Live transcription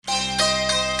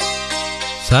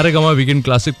Saregama weekend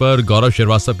classic पर गौरव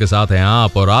श्रीवास्तव के साथ हैं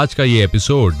आप। और आज का ये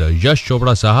एपिसोड यश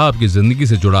चोपड़ा साहब की जिंदगी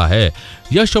से जुड़ा है।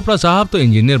 यश चोपड़ा साहब तो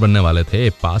इंजीनियर बनने वाले थे,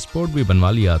 पासपोर्ट भी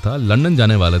बनवा लिया था, लंदन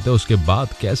जाने वाले थे। उसके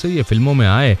बाद कैसे ये फिल्मों में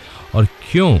आए और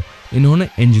क्यों इन्होंने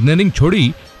इंजीनियरिंग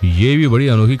छोड़ी, ये भी बड़ी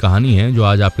अनोखी कहानी है जो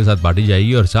आज आपके साथ बांटी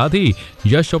जाएगी। और साथ ही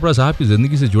यश चोपड़ा साहब की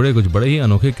जिंदगी से जुड़े कुछ बड़े ही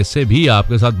अनोखे किस्से भी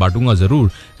आपके साथ बांटूंगा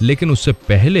जरूर। लेकिन उससे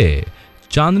पहले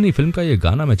चांदनी फिल्म का ये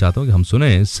गाना मैं चाहता हूँ कि हम सुने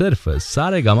सिर्फ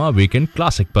सारेगामा वीकेंड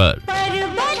क्लासिक पर।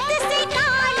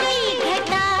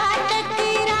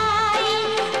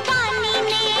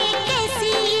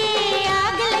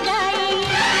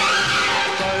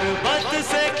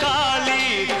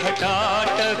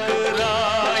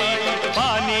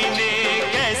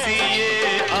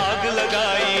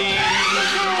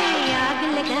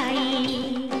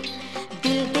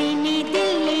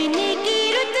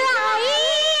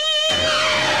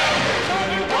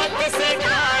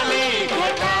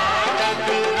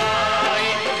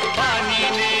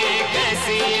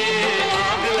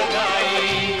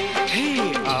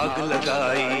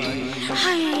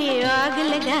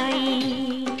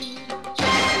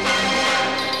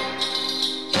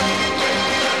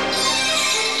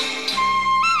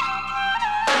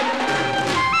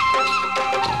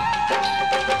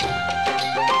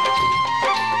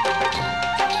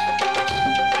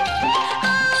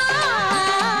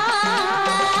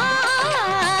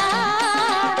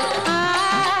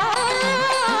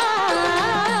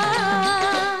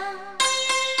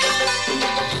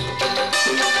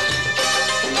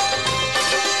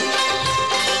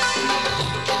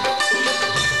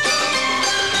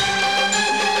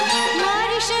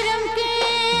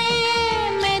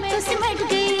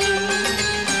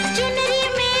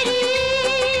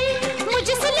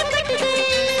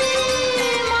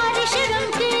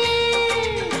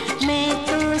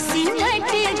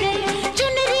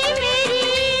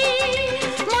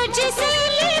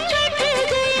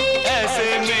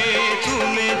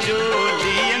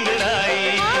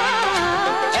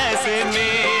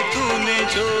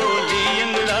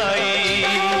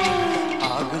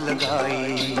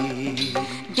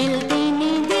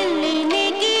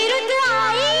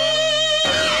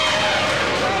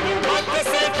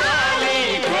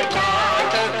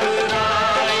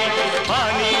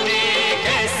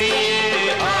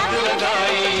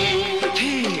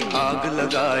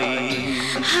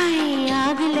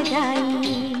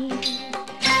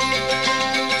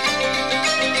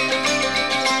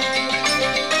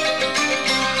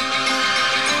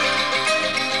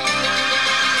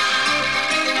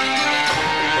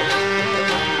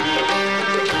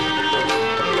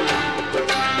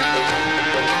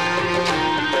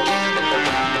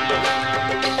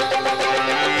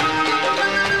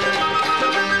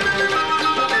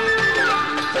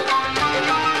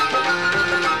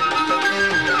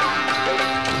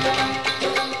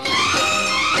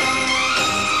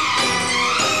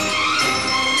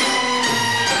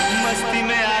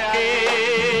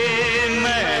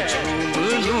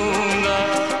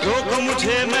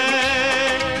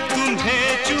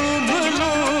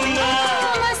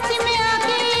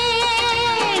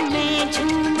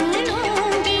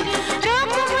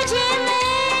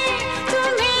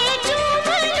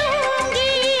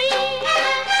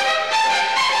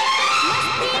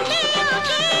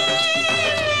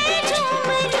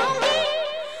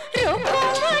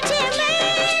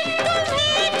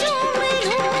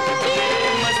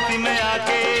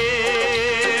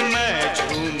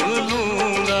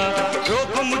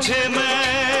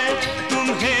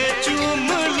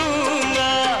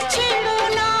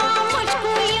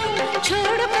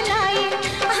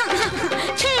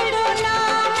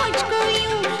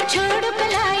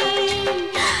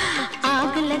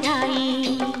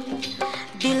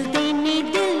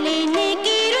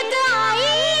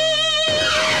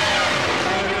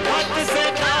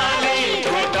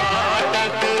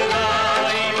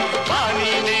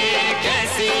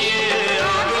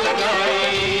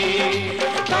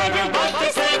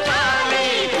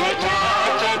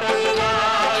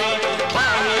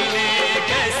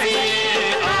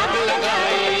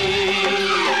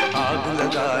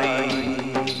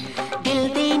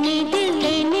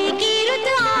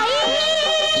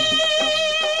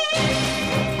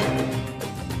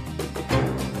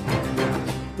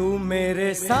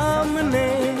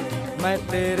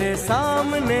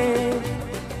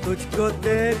 तुझको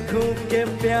देखूं के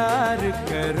प्यार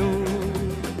करूं,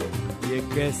 ये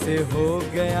कैसे हो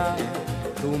गया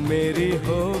तू मेरी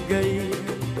हो गई,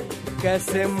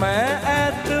 कैसे मैं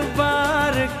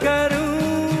एतबार करूं।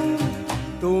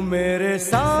 तू मेरे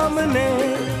सामने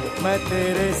मैं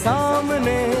तेरे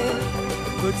सामने,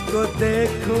 तुझको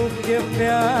देखूं के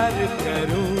प्यार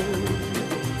करूं,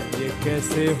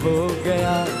 कैसे हो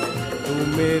गया तू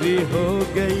मेरी हो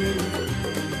गई,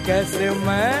 कैसे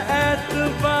मैं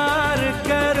एतबार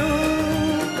करूं,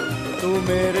 तू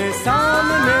मेरे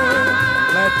सामने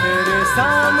मैं तेरे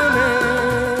सामने।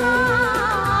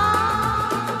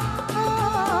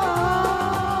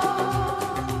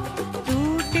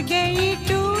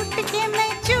 टूट के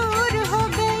मैं चूर हो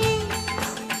गई,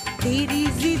 तेरी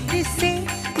जिद से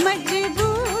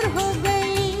मजबूर हो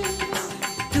गई।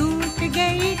 टूट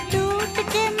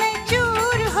के मैं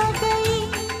चूर हो गई,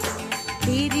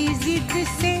 तेरी जिद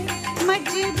से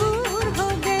मजबूर हो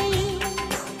गई।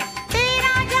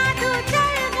 तेरा जादू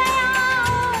चल गया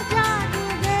ओ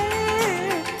जादूगर,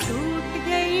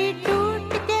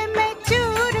 टूट के मैं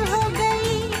चूर हो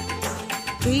गई,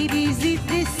 तेरी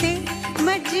जिद से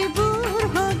मजबूर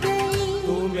हो गई।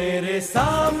 तू मेरे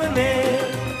सामने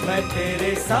मैं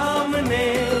तेरे सामने,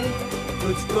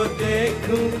 तुझको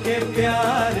देखूं के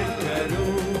प्यार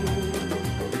करूं,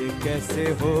 ये कैसे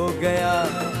हो गया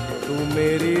तू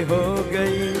मेरी हो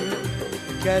गई,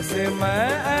 कैसे मैं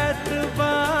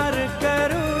एतबार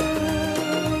करूं।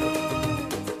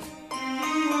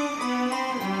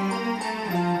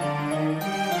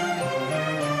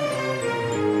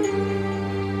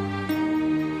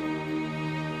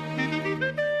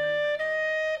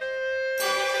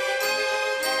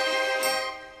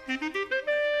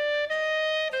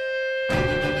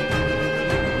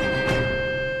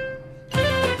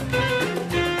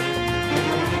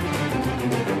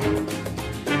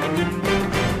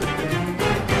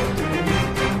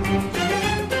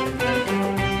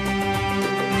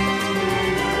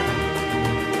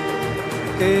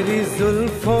 तेरी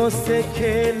जुल्फों से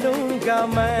खेलूंगा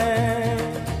मैं,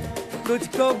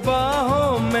 तुझको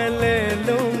बाहों में ले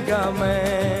लूंगा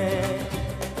मैं।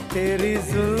 तेरी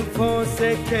जुल्फों से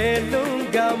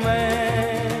खेलूंगा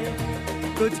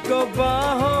मैं, तुझको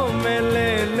बाहों में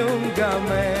ले लूंगा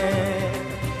मैं।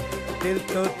 दिल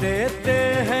तो देते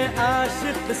हैं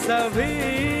आशिक सभी,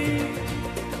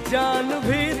 जान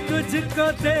भी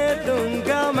तुझको दे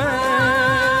दूंगा मैं।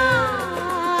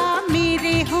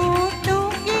 मेरे होठों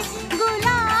के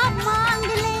गुलाब मांग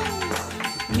ले,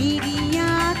 मेरी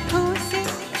आँखों से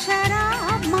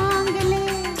शराब मांग ले।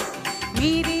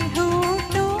 मेरे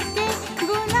होठों के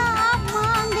गुलाब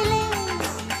मांग ले,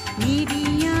 मेरी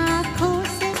आँखों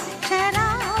से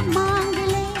शराब मांग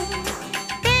ले।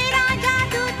 तेरा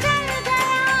जादू चल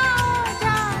गया ओ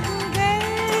जादूगर,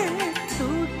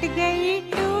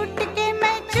 टूट के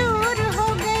मैं चूर हो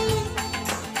गई,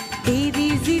 तेरी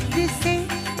जिद से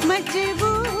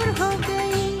मजबूर हो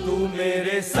गई। तू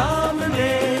मेरे सामने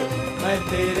मैं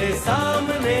तेरे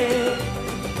सामने,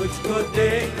 तुझको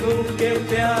देखूं के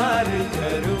प्यार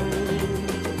करूं,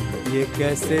 ये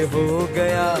कैसे हो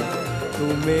गया तू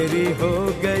मेरी हो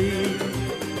गई,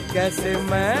 कैसे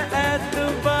मैं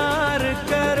एतबार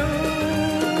करूं।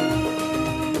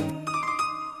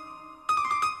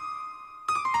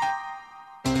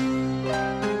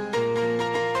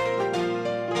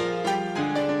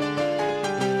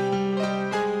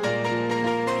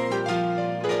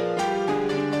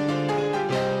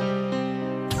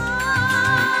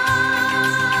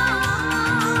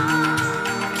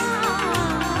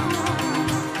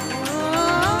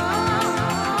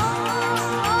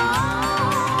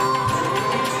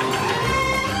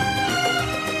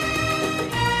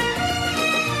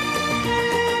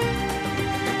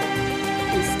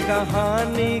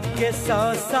 कहानी के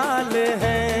 100 साल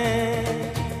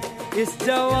हैं, इस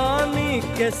जवानी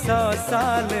के 100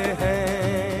 साल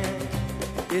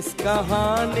हैं। इस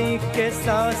कहानी के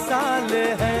 100 साल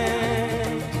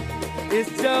हैं, इस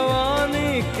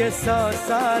जवानी के 100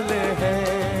 साल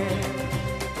हैं।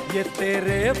 ये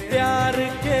तेरे प्यार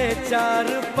के 4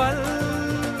 पल,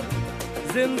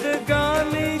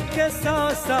 जिंदगानी के 100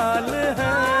 साल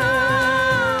हैं।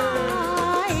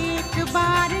 एक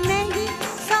बार नहीं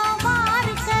 100 बार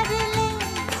कर ले,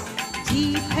 जी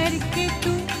भर के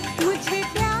तू मुझे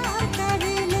प्यार कर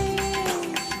ले।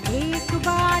 एक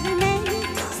बार नहीं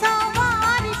 100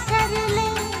 बार कर ले,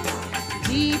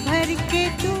 जी भर के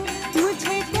तू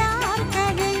मुझे प्यार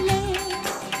कर ले।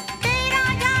 तेरा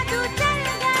जादू चल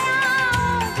गया ओ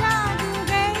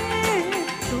जादूगर,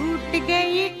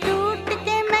 टूट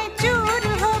के मैं चूर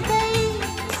हो गई,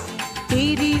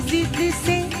 तेरी जिद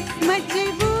से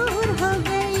मजबूर हो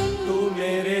गई। तू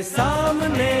मेरे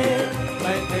सामने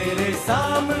मैं तेरे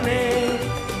सामने,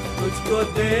 तुझको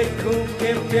देखूं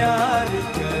के प्यार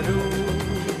करूं,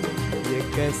 ये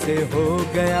कैसे हो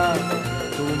गया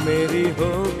तू मेरी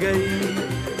हो गई,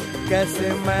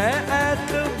 कैसे मैं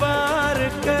एतबार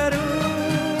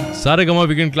करूं। सारेगामा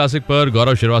वीकेंड क्लासिक पर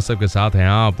गौरव श्रीवास्तव के साथ हैं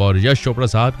आप और यश चोपड़ा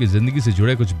साहब की जिंदगी से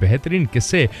जुड़े कुछ बेहतरीन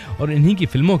किस्से और इन्हीं की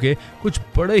फिल्मों के कुछ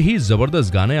बड़े ही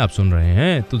जबरदस्त गाने आप सुन रहे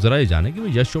हैं। तो जरा ये जाने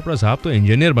कि यश चोपड़ा साहब तो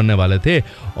इंजीनियर बनने वाले थे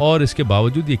और इसके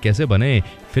बावजूद ये कैसे बने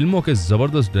फिल्मों के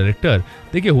जबरदस्त डायरेक्टर।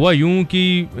 देखिए हुआ यूं कि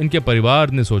इनके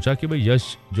परिवार ने सोचा कि भाई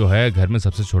यश जो है घर में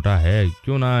सबसे छोटा है,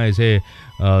 क्यों ना इसे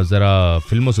ज़रा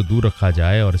फिल्मों से दूर रखा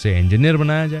जाए और इसे इंजीनियर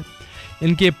बनाया जाए।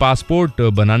 इनके पासपोर्ट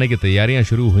बनाने की तैयारियां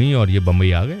शुरू हुई और ये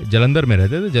बम्बई आ गए। जलंधर में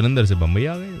रहते थे, जलंधर से बम्बई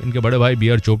आ गए। इनके बड़े भाई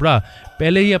बीआर चोपड़ा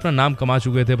पहले ही अपना नाम कमा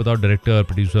चुके थे, बतौर डायरेक्टर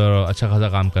प्रोड्यूसर अच्छा खासा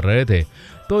काम कर रहे थे।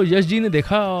 तो यश जी ने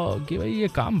देखा कि भाई ये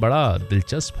काम बड़ा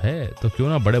दिलचस्प है, तो क्यों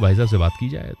ना बड़े भाई साहब से बात की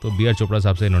जाए। तो बीआर चोपड़ा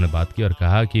साहब से इन्होंने बात की और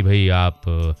कहा कि भाई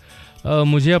आप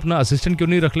मुझे अपना असिस्टेंट क्यों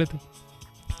नहीं रख लेते।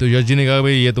 तो यश जी ने कहा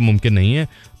भाई ये तो मुमकिन नहीं है,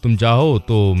 तुम चाहो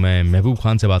तो मैं महबूब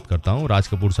खान से बात करता हूँ, राज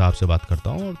कपूर साहब से बात करता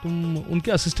हूँ और तुम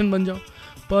उनके असिस्टेंट बन जाओ।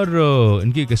 पर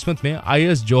इनकी किस्मत में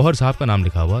आईएएस जौहर साहब का नाम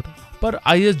लिखा हुआ था, पर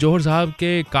आईएएस जौहर साहब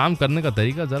के काम करने का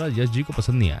तरीका ज़रा यश जी को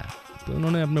पसंद नहीं आया। तो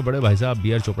उन्होंने अपने बड़े भाई साहब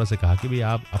बीआर चोपड़ा से कहा कि भाई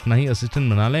आप अपना ही असिस्टेंट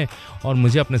बना लें और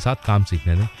मुझे अपने साथ काम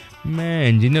सीखने दें, मैं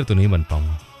इंजीनियर तो नहीं बन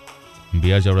पाऊँगा।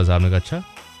 बीआर चोपड़ा साहब ने कहा अच्छा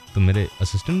तुम मेरे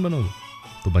असिस्टेंट बनोगे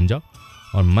तो बन जाओ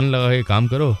और मन लगा के काम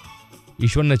करो,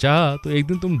 ईश्वर ने चाहा तो एक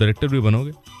दिन तुम डायरेक्टर भी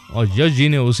बनोगे। और यश जी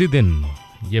ने उसी दिन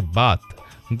ये बात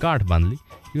गांठ बांध ली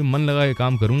कि मन लगा के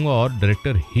काम करूंगा और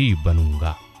डायरेक्टर ही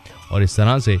बनूंगा, और इस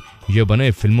तरह से ये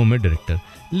बने फिल्मों में डायरेक्टर।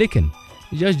 लेकिन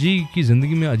यश जी की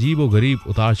ज़िंदगी में अजीब व गरीब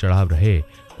उतार चढ़ाव रहे।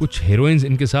 कुछ हीरोइंस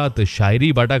इनके साथ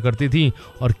शायरी बांटा करती थी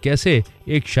और कैसे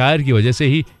एक शायर की वजह से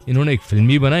ही इन्होंने एक फिल्म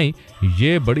भी बनाई,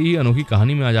 ये बड़ी ही अनोखी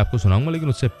कहानी मैं आज आपको सुनाऊंगा। लेकिन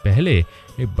उससे पहले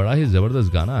एक बड़ा ही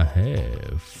ज़बरदस्त गाना है,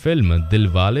 फिल्म दिल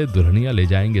वाले दुल्हनिया ले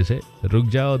जाएंगे से रुक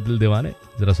जाओ दिल दीवाने।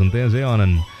 ज़रा सुनते हैं इसे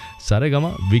ऑन सारेगामा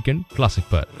वीकेंड क्लासिक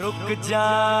पर। रुक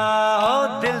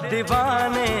जाओ दिल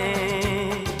दीवाने,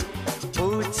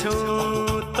 पूछूं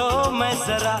तो मैं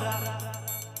जरा,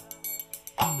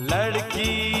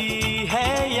 लड़की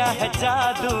है या है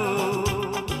जादू,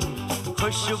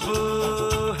 खुशबू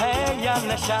है या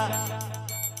नशा।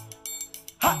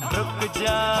 रुक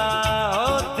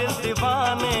जाओ दिल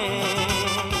दीवाने,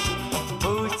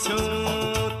 पूछूं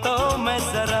तो मैं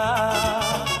जरा,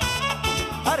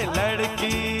 अरे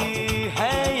लड़की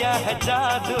है या है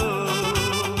जादू,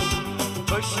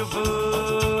 खुशबू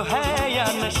है या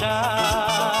नशा।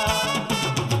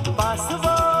 पास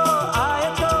वो आए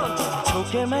तो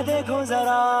छूके मैं देखूं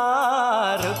जरा,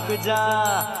 रुक जा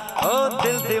ओ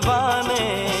दिल दीवाने,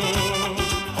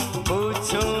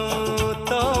 पूछूं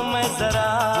तो मैं जरा।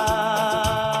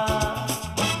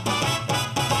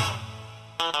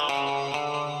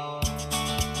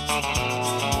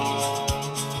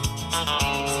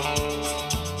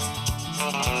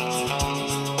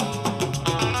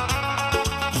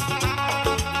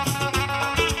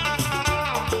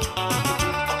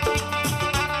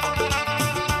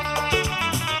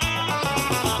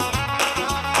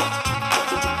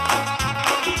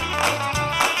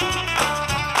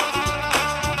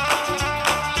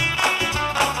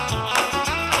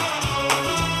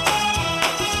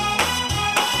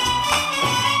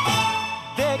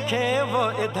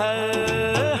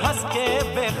 इधर हंस के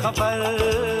बेखबर,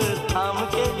 थाम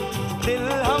के दिल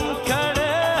हम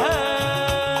खड़े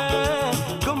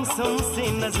हैं, गुमसुम सी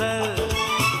नजर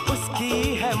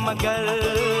उसकी है मगर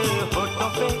होठों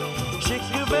पे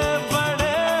शिकवे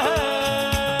बड़े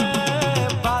हैं।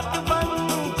 बात बन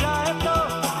जाए तो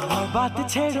बात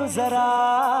छेड़ो जरा,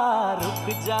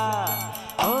 रुक जा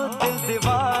ओ दिल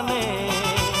दीवाने,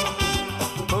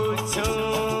 पूछूं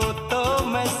तो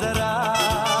मैं जरा,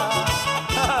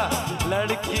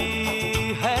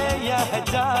 लड़की है या है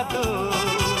जादू,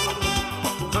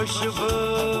 खुशबू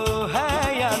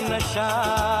है या नशा।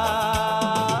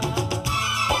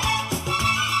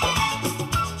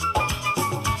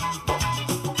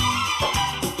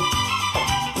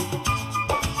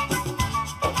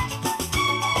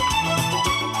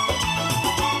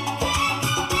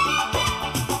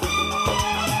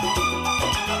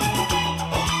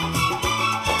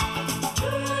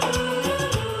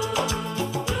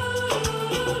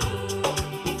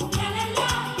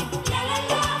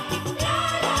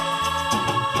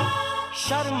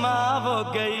 शर्मा वो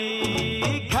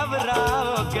गई, घबरा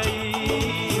वो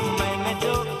गई, मैंने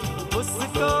जो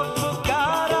उसको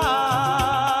पुकारा,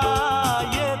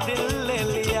 ये दिल ले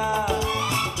लिया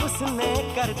उसने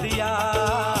कर दिया,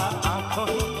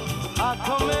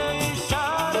 आंखों में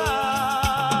इशारा।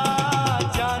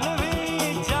 जान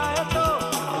भी जाए तो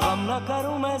गम न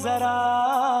करूं मैं जरा,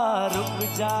 रुक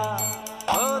जा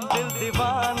ओ दिल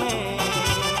दीवाने,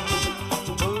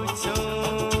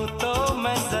 पूछूं तो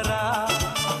मैं जरा,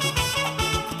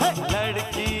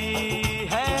 लड़की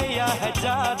है या है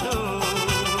जादू,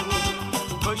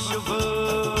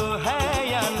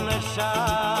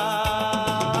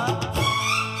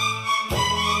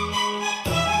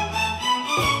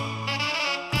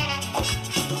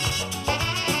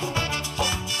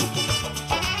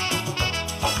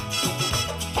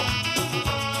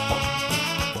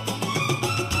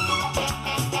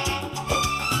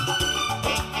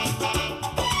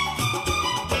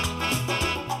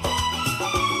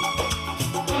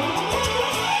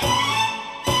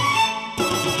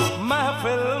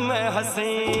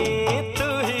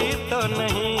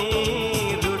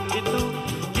 नहीं रूठी तू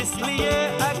किस लिए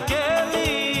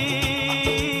अकेली,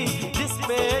 जिस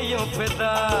पे यूं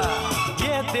फिदा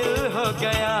ये दिल हो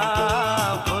गया,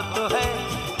 वो तो है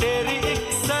तेरी एक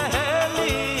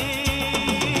सहेली।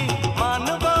 मान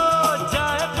वो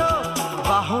जाए तो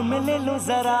बाहों में ले लो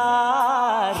जरा,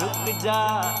 रुक जा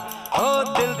ओ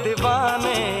दिल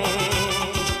दीवाने,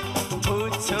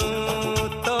 पूछूं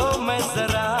तो मैं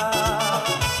जरा,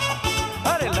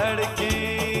 अरे लड़की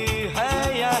है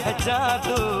या है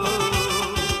जादू,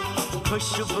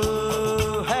 खुशबू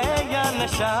है या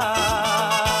नशा,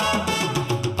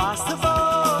 पास वो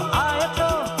आए तो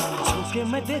छूके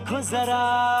मैं देखो जरा।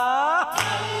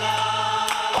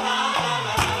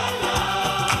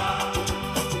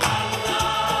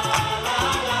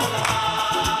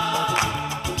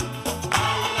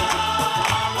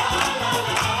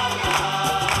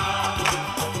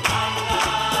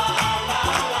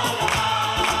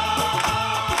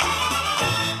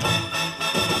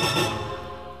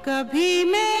 कभी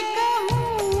मैं कहूँ,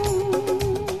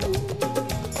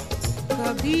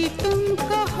 कभी तुम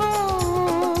कहो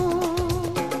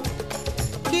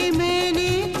कि मैंने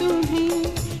तुम्हें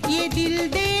ये दिल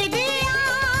दे दिया।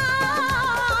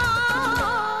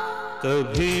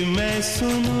 कभी मैं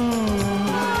सुनूं,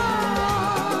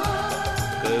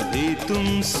 कभी तुम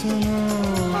सुनो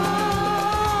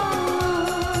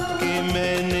कि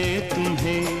मैंने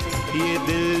तुम्हें ये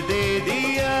दिल दे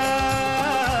दिया।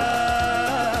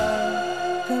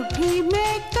 कभी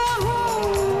मैं कहूँ,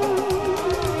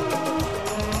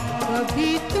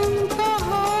 कभी तुम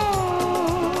कहो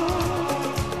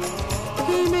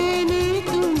कि मैंने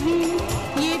तुम्हें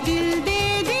ये दिल दे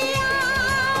दिया।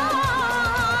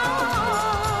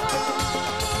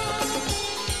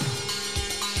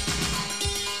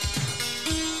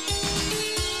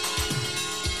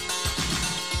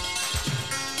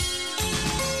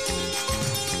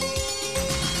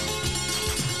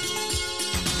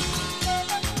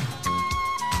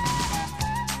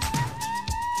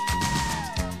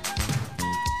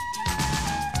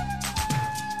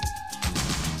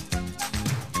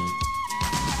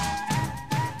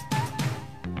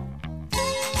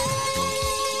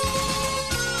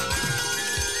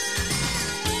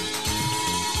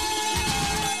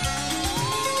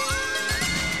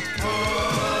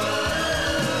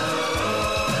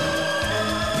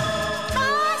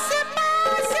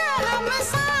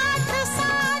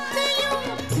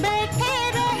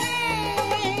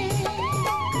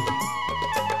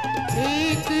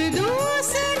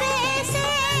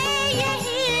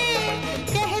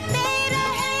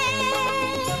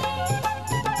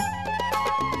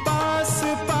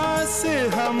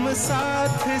 हम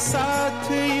साथ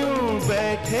साथ यूं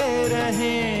बैठे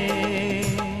रहें,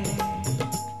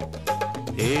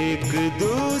 एक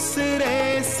दूसरे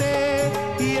से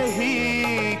यही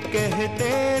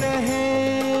कहते रहें।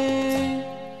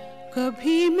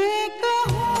 कभी मैं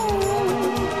कहूँ,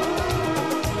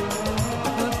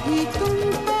 कभी तुम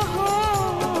कहो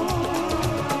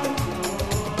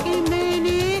कि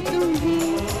मैंने तुम्हें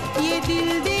ये दिल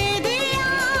दे दिया।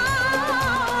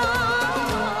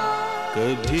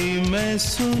 कभी मैं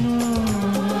सुनूं,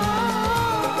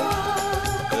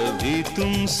 कभी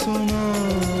तुम सुनो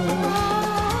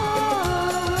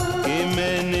कि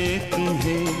मैंने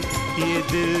तुम्हें ये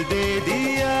दिल दे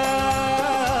दिया।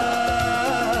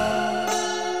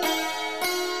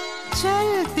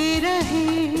 चलते रहे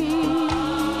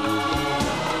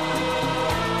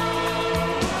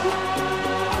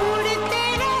उड़ते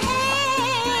रहे,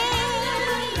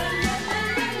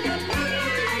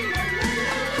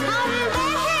 हम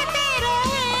बहते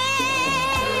रहे,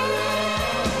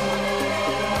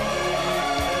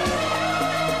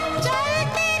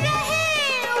 चलते रहे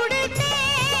उड़ते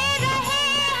रहे,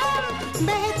 हम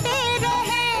बहते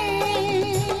रहे,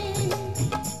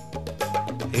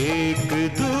 एक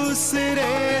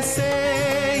दूसरे से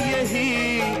यही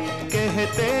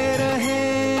कहते रहे।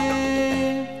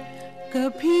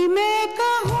 कभी मैं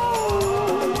कहूँ,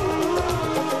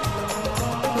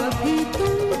 कभी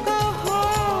तुम कहो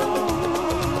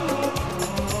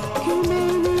कि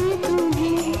मैंने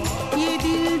तुम्हें ये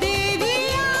दिल दे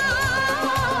दिया।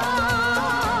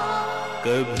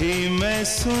 कभी मैं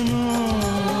सुनूं,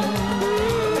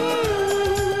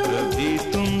 कभी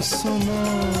तुम सुनो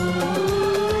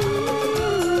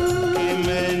कि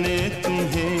मैंने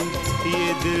तुम्हें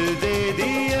ये दिल दे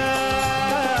दिया।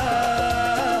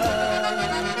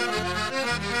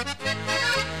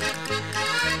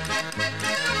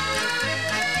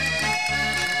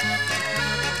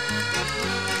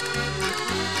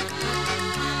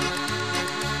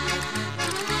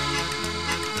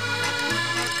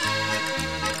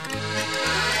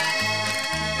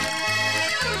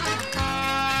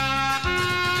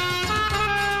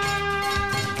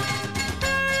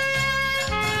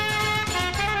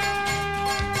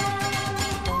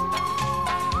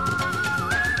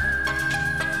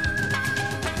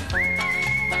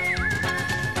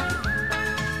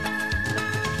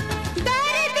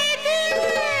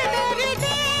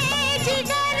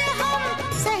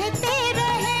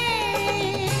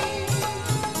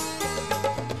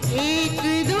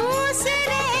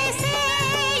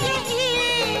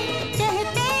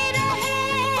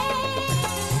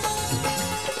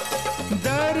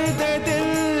 दर्द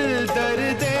दिल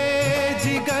दर्द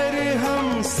जिगर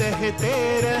हम सहते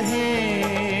रहें,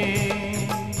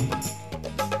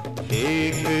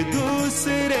 एक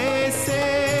दूसरे से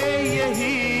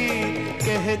यही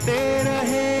कहते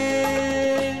रहें।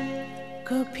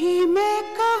 कभी मैं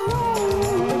कहूँ,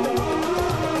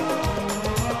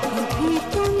 कभी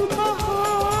तुम कहो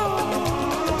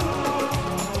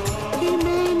कि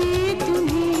मैंने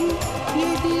तुम्हें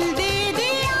ये दिल दे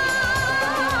दिया।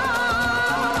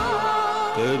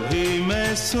 कभी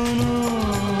मैं सुनूं,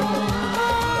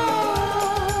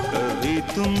 कभी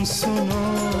तुम सुनो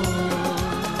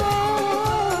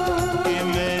कि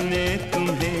मैंने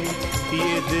तुम्हें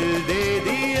ये दिल दे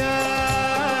दिया।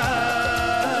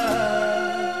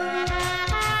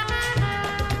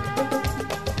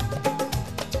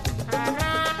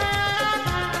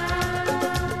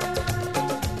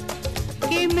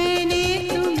 कि मैंने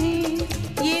तुम्हें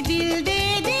ये दिल दे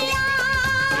दिया।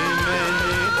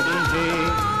 मैंने तुम्हें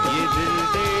ये दिल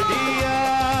दे दिया।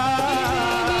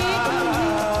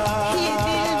 ये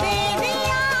दिल दे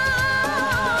दिया।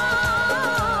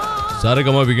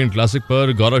 सारेगामा वीकेंड क्लासिक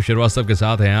पर गौरव श्रीवास्तव के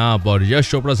साथ हैं आप, और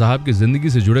यश चोपड़ा साहब की जिंदगी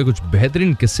से जुड़े कुछ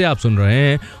बेहतरीन किस्से आप सुन रहे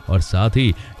हैं, और साथ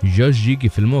ही यश जी की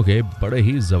फिल्मों के बड़े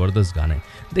ही जबरदस्त गाने।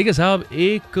 देखिए साहब,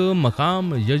 एक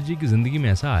मकाम यश जी की जिंदगी में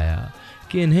ऐसा आया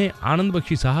कि इन्हें आनंद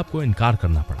बख्शी साहब को इनकार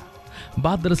करना पड़ा।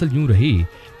 बात दरअसल यूं रही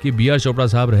कि बी आर चोपड़ा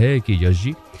साहब रहे कि यश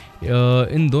जी,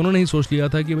 इन दोनों ने ही सोच लिया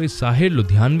था कि भाई साहिर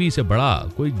लुधियानवी से बड़ा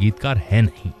कोई गीतकार है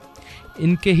नहीं,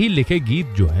 इनके ही लिखे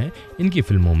गीत जो हैं इनकी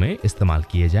फिल्मों में इस्तेमाल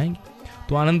किए जाएंगे।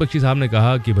 तो आनंद बख्शी साहब ने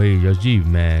कहा कि भाई यश जी,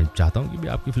 मैं चाहता हूँ कि भाई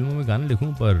आपकी फिल्मों में गाने लिखूं,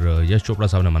 पर यश चोपड़ा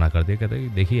साहब ने मना कर दिया। कहते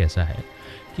हैं देखिए ऐसा है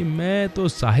कि मैं तो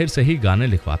साहिर से ही गाने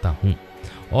लिखवाता हूँ,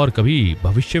 और कभी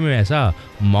भविष्य में ऐसा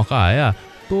मौका आया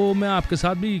तो मैं आपके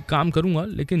साथ भी काम करूंगा,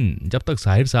 लेकिन जब तक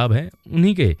साहिर साहब हैं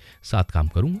उन्हीं के साथ काम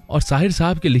करूंगा। और साहिर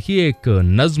साहब की लिखी एक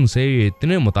नज्म से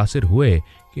इतने मुतासिर हुए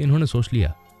कि इन्होंने सोच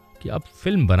लिया कि अब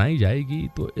फिल्म बनाई जाएगी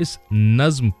तो इस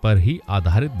नज्म पर ही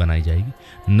आधारित बनाई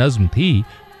जाएगी। नज्म थी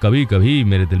कभी कभी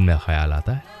मेरे दिल में ख्याल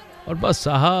आता है, और बस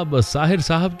साहब साहिर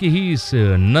साहब की ही इस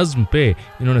नज्म पे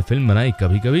इन्होंने फिल्म बनाई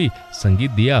कभी कभी।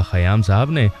 संगीत दिया खयाम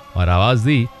साहब ने और आवाज़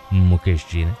दी मुकेश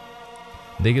जी ने।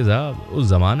 देखिए साहब, उस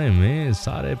ज़माने में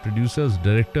सारे प्रोड्यूसर्स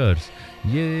डायरेक्टर्स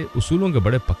ये उसूलों के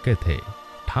बड़े पक्के थे।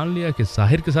 ठान लिया कि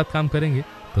साहिर के साथ काम करेंगे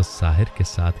तो साहिर के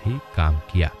साथ ही काम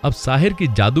किया। अब साहिर की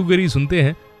जादूगरी सुनते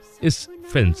हैं इस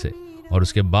फिल्म से, और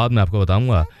उसके बाद मैं आपको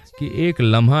बताऊंगा कि एक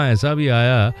लम्हा ऐसा भी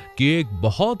आया कि एक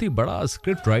बहुत ही बड़ा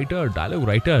स्क्रिप्ट राइटर, डायलॉग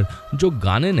राइटर जो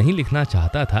गाने नहीं लिखना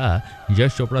चाहता था,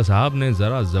 यश चोपड़ा साहब ने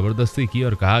ज़रा ज़बरदस्ती की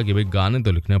और कहा कि भाई गाने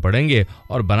तो लिखने पड़ेंगे,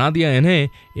 और बना दिया इन्हें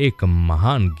एक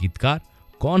महान गीतकार।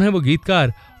 कौन है वो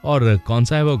गीतकार और कौन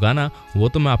सा है वो गाना, वो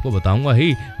तो मैं आपको बताऊंगा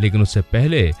ही, लेकिन उससे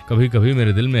पहले कभी कभी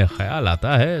मेरे दिल में ख्याल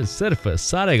आता है सिर्फ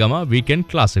सारेगामा वीकेंड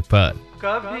क्लासिक पर।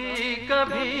 कभी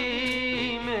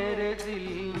कभी मेरे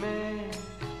दिल में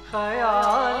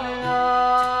ख्याल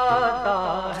आता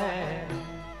है,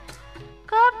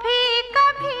 कभी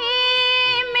कभी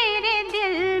मेरे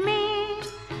दिल में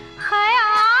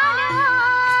ख्याल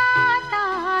आता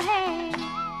है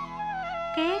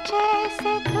कि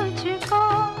जैसे तुझको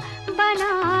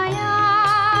बनाया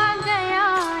गया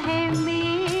है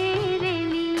मेरे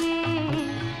लिए,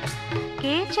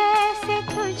 कि जैसे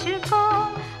तुझको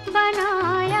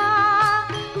बनाया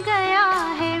गया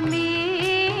है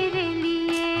मेरे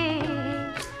लिए।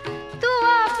 तू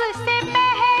अब से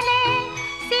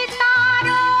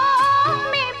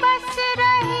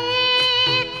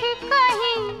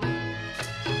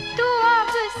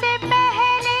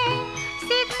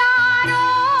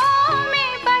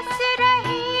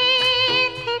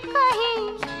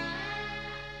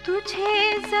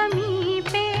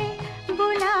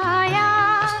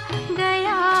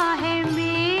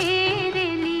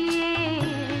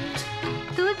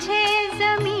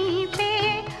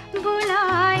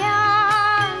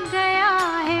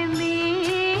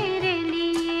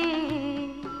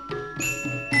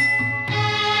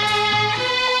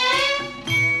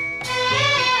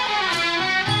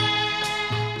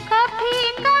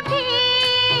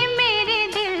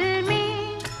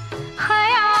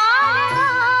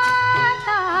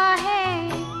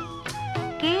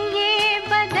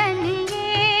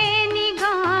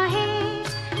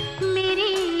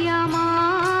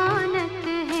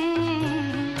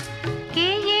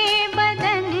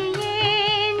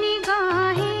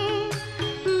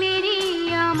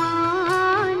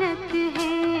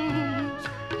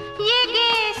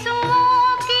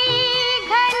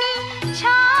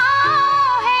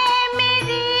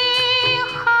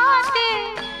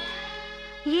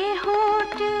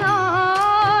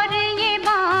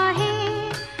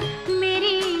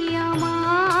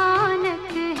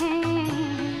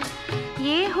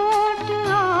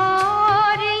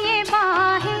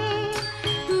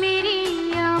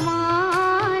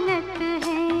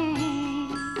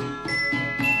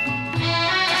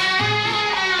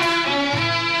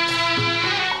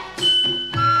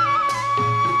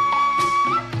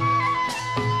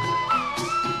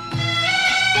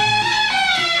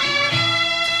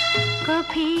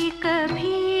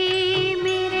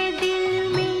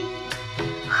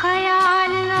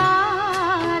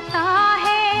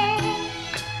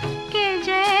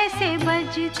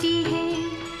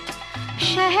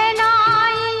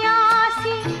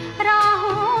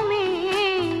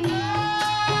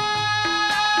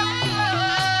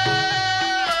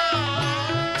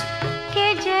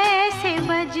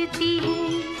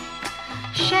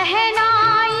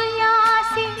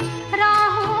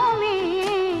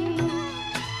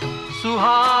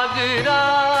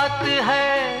रात है,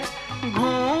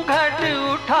 घूंघट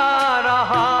उठा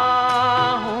रहा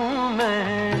हूँ मैं।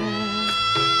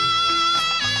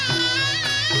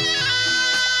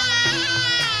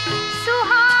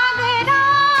 सुहाग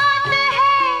रात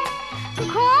है,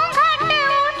 घूंघट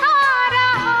उठा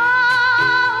रहा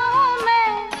हूँ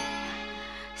मैं।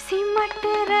 सिमट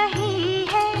रही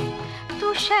है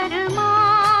तू शर्मा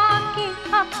के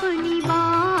अपनी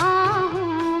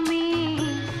बाहों में।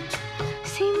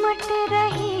 सिमट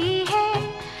रही है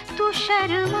तू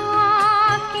शर्मा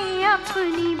के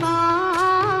अपनी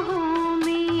बाहों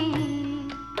में।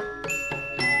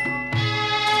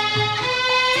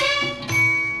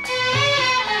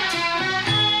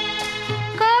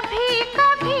 कभी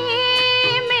कभी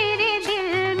मेरे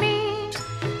दिल में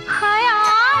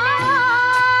ख्याल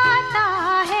आता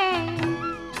है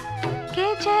कि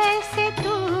जैसे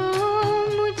तू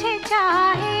मुझे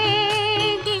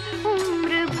चाहेगी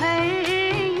उम्र भर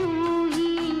यूं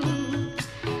ही।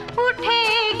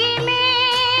 उठेगी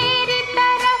मेरी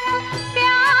तरफ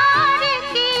प्यार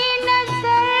की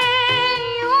नजर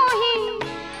यूं ही।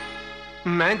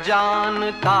 मैं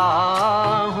जानता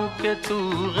हूँ कि तू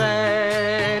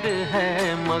गैर है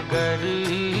मगर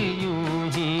यूं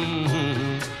ही।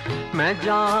 मैं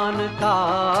जानता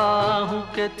हूँ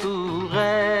कि तू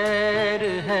गैर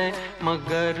है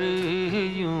मगर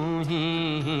यूं ही।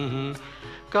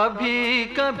 कभी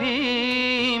कभी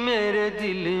मेरे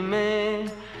दिल में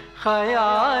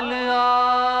ख्याल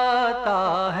आता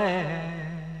है।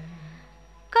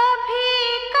 कभी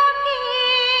कभी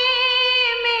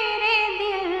मेरे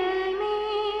दिल में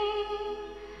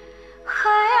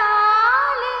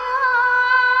ख्याल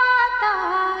आता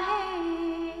है।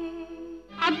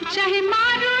 अब चाहे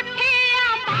मार उठे या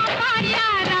बाबा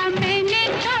यारा, मैंने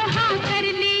तो हाँ कर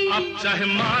ली। अब चाहे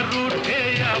मार उठे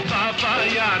या बाबा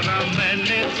यारा,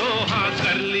 मैंने तो हाँ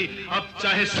कर ली। अब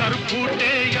चाहे सर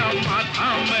फूटे या माथा,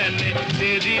 मैंने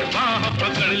तेरी बाह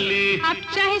पकड़ ली। अब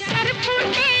चाहे सर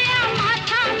फूटे या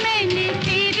माथा, मैंने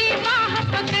तेरी बाह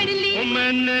पकड़ ली। ओ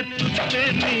मैंने तुझ पे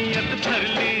नियत भर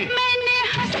ली, मैंने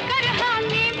हंसकर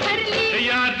हामी भर ली।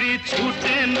 यारी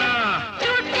छूटे ना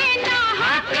टूटे ना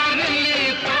हाँ कर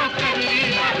ली तो कर ली।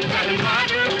 अब चाहे मार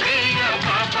उठे या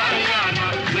बाबा यारा,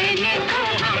 मैंने तो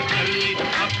हाँ कर ली।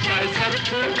 अब चाहे सर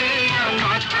फूटे या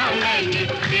माथा, मैंने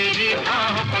तेरी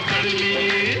बाह पकड़ ली।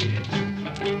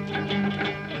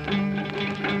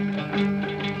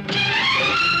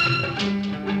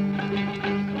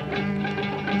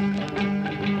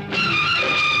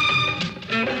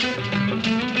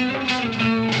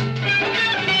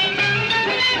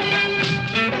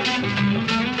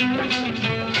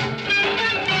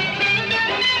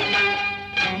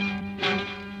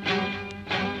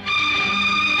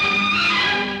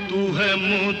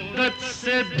 मुद्दत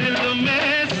से दिल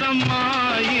में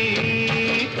समाई,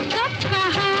 कब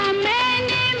कहा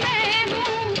मैंने मैं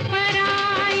हूँ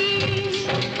पराई।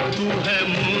 तू है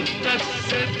मुद्दत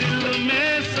से दिल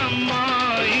में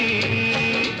समाई,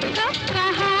 कब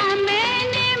कहा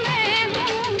मैंने मैं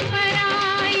हूँ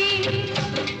पराई।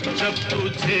 जब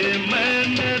तुझे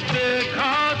मैंने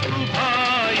देखा तू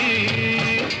भाई,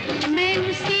 मैं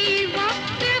उसी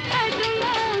वक्त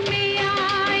कदमों में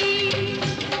आई।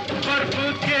 बर्फ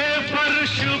के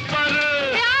फर्श पर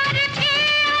प्यार के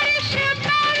अर्श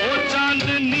पर ओ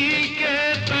चांदनी के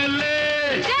तले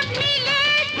जब मिले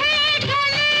थे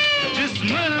गले,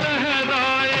 जिस्म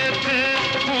लहराए थे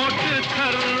होठ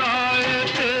थर्राए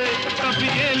थे, तब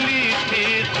ये ली थी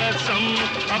कसम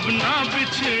अब ना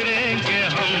बिछड़ेंगे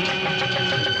हम।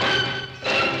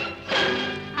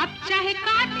 अब चाहे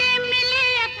कांटे मिले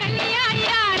या कलियां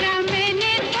यारा,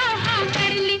 मैंने तो हाँ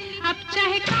कर ली। अब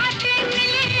चाहे कांटे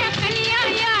मिले या कलियां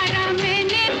यारा,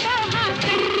 मैंने तो हाँ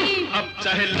कर ली। अब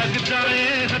चाहे लग जाए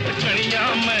हथकड़ियां,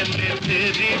 मैंने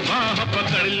तेरी बाह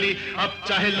पकड़ ली। अब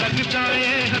चाहे लग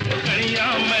जाए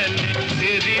हथकड़ियां, मैंने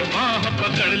तेरी बाह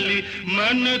पकड़ ली।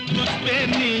 मैंने तुझ पे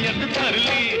नियत धर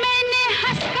ली, मैंने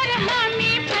हंसकर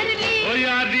हामी भर ली। ओ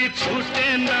यारी छूटे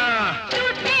ना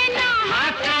टूटे ना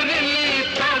हाँ कर ली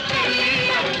तो कर ली।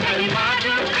 अब चाहे मार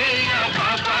उठे या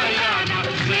बाबा यारा,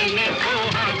 मैंने तो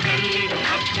हाँ कर ली।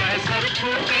 अब चाहे सर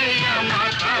फूटे या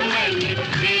माथा, मैंने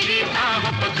तेरी बाह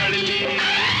पकड़ ली।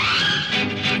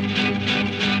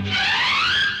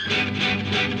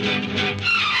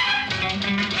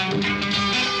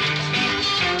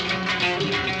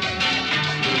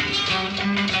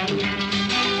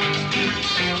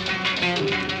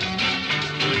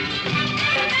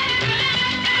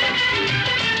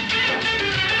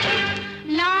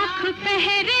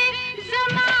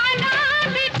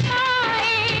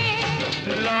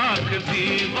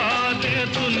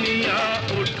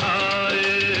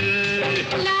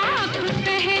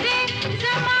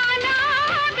 फसाना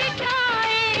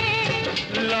बिठाए,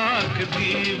 लाख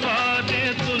दीवाने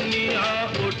दुनिया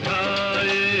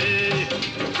उठाए,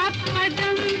 अब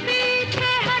कदम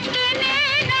पीछे हटने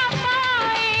न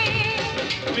पाए,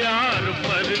 प्यार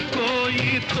पर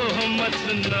कोई तोहमत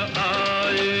न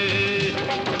आए,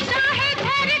 चाहे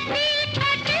धरती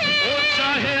फटे, ओ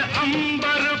चाहे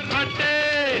अंबर फटे,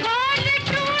 बोल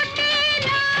टूटे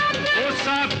ना अब, ओ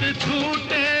साथ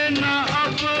छूटे न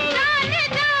अब, जान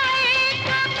जाए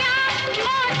तो क्या,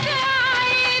 मौत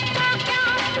आए तो क्या,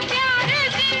 प्यार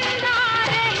जिंदा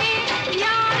रहे,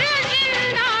 यार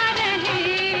जिंदा रहे।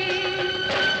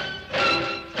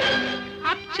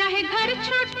 अब चाहे घर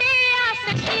छूटे या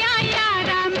सखिया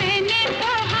यारा, मैंने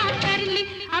तो हाँ कर ली,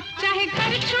 अब चाहे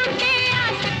घर छूटे या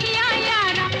सखिया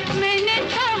यारा, मैंने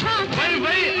तो हाँ कर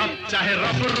भाई ली। अब चाहे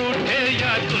रब रूठे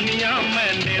या दुनिया,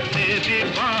 मैंने तेरी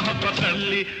बाह पकड़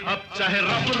ली, अब चाहे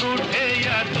रब रूठे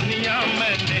या दुनिया,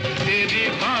 मैंने तेरी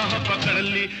बाह पकड़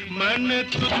ली, मैंने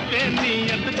तुझ पे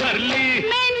नियत कर ली,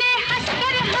 मैंने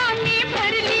हंसकर हामी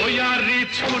भर ओ ली, यारी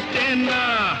छूटे ना,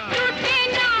 टूटे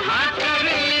ना हाँ कर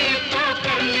ली तो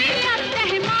कर ली, अब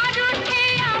चाहे मार उठे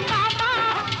या बाबा,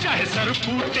 चाहे सर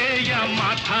फूटे या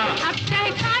माथा, अब चाहे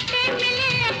कांटे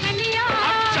मिले या कलियां,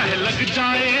 अब चाहे लग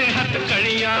जाए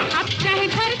हथकड़ियाँ, अब चाहे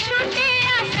घर छूटे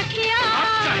या सखिया, अब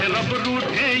चाहे रब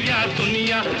रूठे या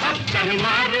दुनिया, अब चाहे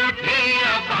मार उठे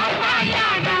या बाबा,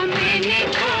 यारा मैंने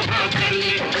धोखा कर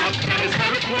ली, अब चाहे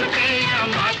सर फूटे या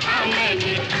माथा,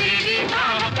 मैंने तेरी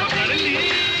बाह पकड़ ली।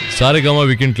 सारे गामा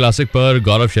वीकेंड क्लासिक पर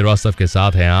गौरव श्रीवास्तव के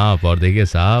साथ हैं आप। और देखिए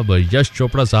साहब, यश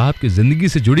चोपड़ा साहब की ज़िंदगी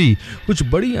से जुड़ी कुछ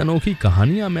बड़ी अनोखी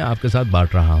कहानियां मैं आपके साथ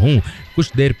बांट रहा हूं।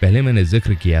 कुछ देर पहले मैंने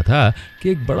जिक्र किया था कि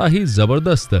एक बड़ा ही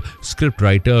ज़बरदस्त स्क्रिप्ट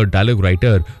राइटर, डायलॉग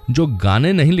राइटर जो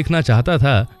गाने नहीं लिखना चाहता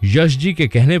था, यश जी के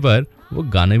कहने पर वो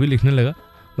गाने भी लिखने लगा।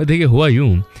 मैं देखिए हुआ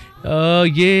यूँ,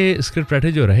 ये स्क्रिप्ट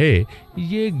राइटर जो रहे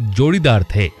ये जोड़ीदार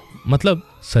थे, मतलब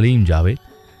सलीम जावेद।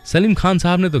 सलीम खान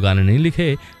साहब ने तो गाने नहीं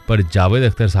लिखे, पर जावेद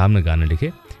अख्तर साहब ने गाने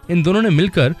लिखे। इन दोनों ने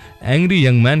मिलकर एंग्री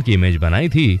यंग मैन की इमेज बनाई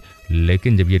थी,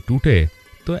 लेकिन जब ये टूटे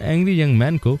तो एंग्री यंग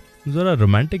मैन को ज़रा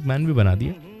रोमांटिक मैन भी बना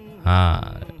दिया।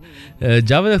 हाँ,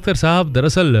 जावेद अख्तर साहब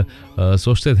दरअसल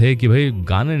सोचते थे कि भाई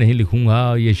गाने नहीं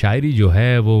लिखूंगा, ये शायरी जो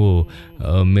है वो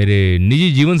मेरे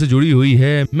निजी जीवन से जुड़ी हुई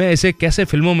है, मैं इसे कैसे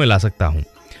फिल्मों में ला सकता हूँ।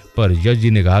 पर यश जी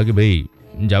ने कहा कि भाई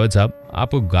जावेद साहब,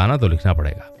 आपको गाना तो लिखना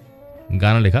पड़ेगा।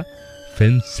 गाना लिखा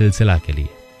फिल्म सिलसिला के लिए।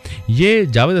 ये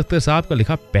जावेद अख्तर साहब का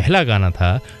लिखा पहला गाना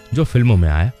था जो फिल्मों में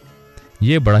आया।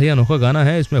 ये बड़ा ही अनोखा गाना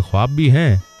है, इसमें ख्वाब भी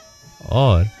हैं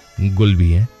और गुल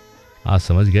भी हैं। आप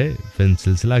समझ गए फिल्म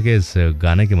सिलसिला के इस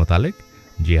गाने के मुतालिक?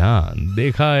 जी हाँ,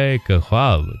 देखा एक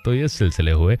ख्वाब तो ये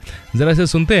सिलसिले हुए। ज़रा इसे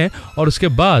सुनते हैं और उसके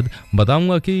बाद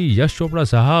बताऊंगा कि यश चोपड़ा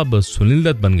साहब सुनील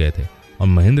दत्त बन गए थे और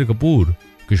महेंद्र कपूर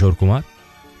किशोर कुमार।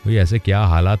 भाई ऐसे क्या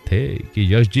हालात थे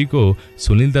कि यश जी को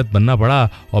सुनील दत्त बनना पड़ा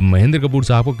और महेंद्र कपूर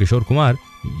साहब को किशोर कुमार।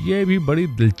 ये भी बड़ी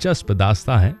दिलचस्प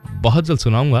दास्तां है, बहुत जल्द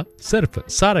सुनाऊंगा सिर्फ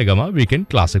सारेगामा वीकेंड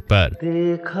क्लासिक पर।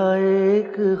 देखा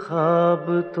एक ख्वाब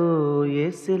तो ये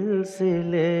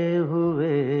सिलसिले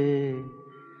हुए,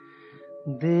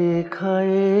 देखा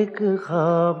एक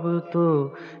ख्वाब तो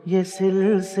ये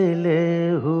सिलसिले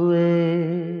हुए,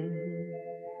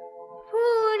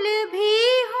 फूल भी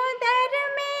हो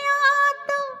दरमियां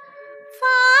तो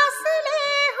फासले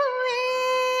हुए,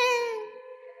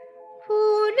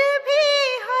 फूल भी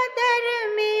हो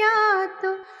दरमियां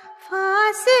तो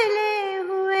फासले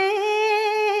हुए,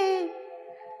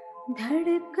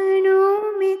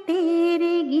 धड़कनों में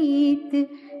तेरे गीत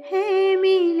है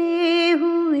मिले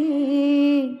हुए,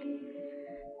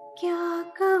 क्या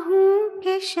कहूँ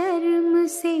कि शर्म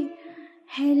से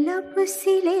है लब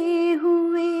सिले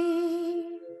हुए।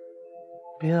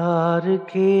 प्यार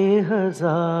के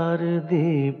हजार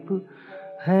दीप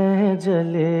हैं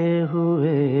जले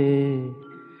हुए,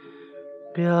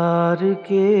 प्यार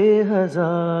के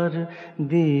हजार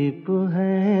दीप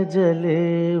हैं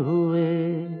जले हुए,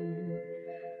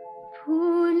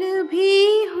 फूल भी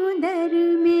हो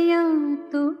दरमियां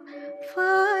तो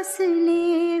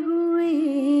फासले हुए,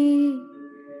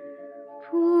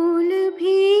 फूल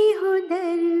भी हो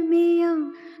दरमियां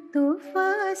तो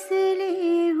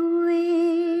फासले हुए।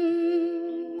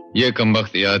 ये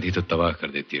कमबख्त याद ही तो तबाह कर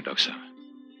देती है डॉक्टर साहब।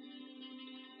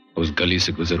 उस गली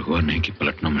से गुजर हुआ नहीं कि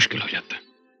पलटना मुश्किल हो जाता है।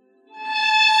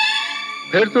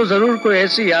 फिर तो जरूर कोई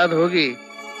ऐसी याद होगी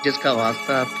जिसका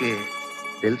वास्ता आपके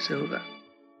दिल से होगा।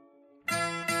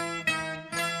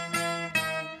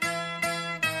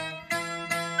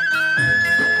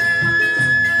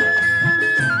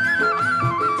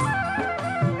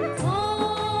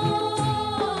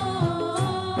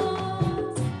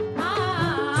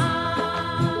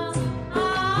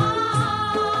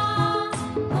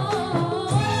 ओ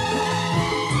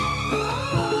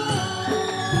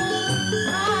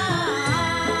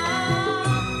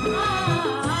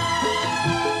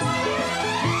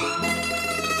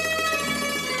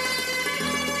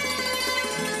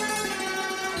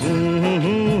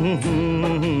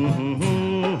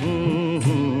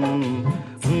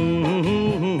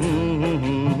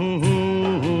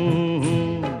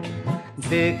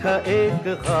देखा एक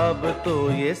ख्वाब तो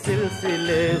ये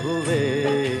सिलसिले हुए,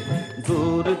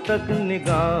 दूर तक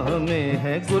निगाह में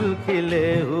है गुल खिले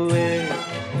हुए।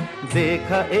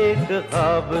 देखा एक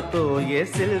ख्वाब तो ये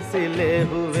सिलसिले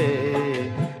हुए,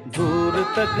 दूर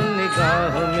तक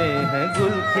निगाह में है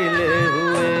गुल खिले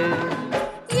हुए।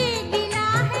 ये गिला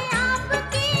है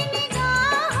आपकी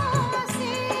निगाहों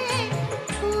से,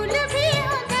 फूल भी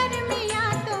हो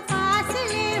दरमियां तो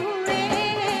फासले हुए।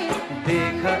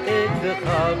 देखा एक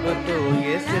ख्वाब तो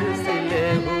ये सिलसिले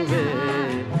हुए,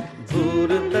 दूर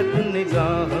तक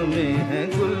निगाह में है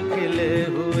गुल खिले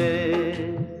हुए।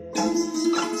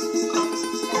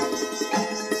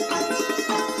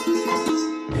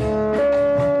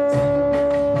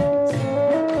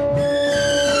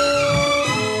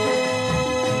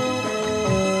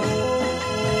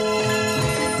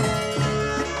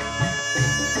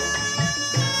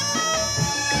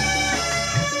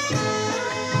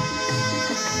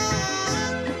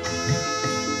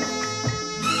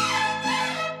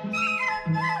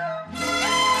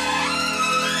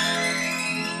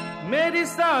 मेरी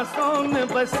सांसों में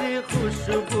बसी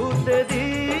खुशबू तेरी,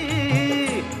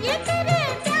 ये तेरे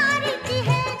प्यार की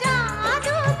है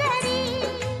जादूगरी।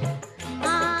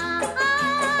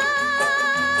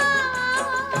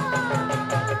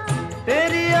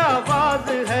 तेरी आवाज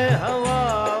है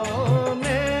हवाओं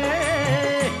में,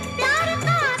 प्यार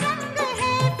का रंग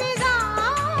है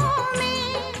फिजाओं में।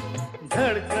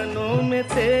 धड़कनों में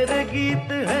तेरे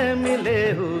गीत है मिले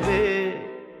हुए।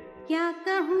 क्या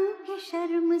कहूँ कि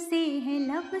शर्म से है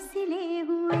लब सिले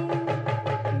हुए।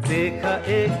 देखा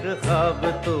एक ख्वाब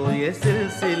तो ये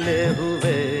सिलसिले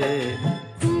हुए,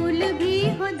 फूल भी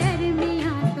हो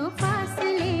दरमियां तो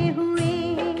फासले हुए।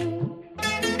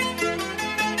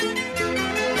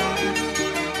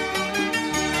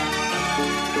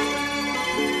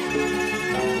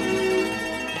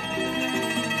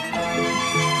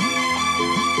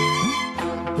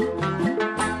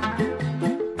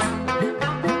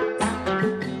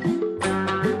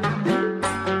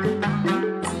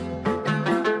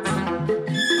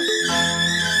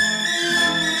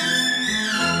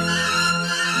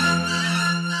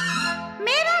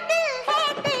 मेरा दिल है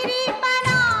तेरी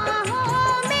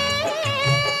पनाहों में,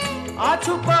 आ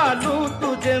छुपा लूं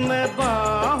तुझे मैं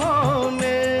बाहों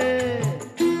में।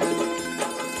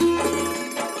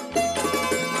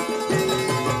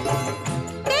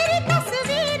 तेरी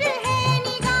तस्वीर है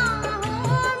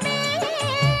निगाहों में।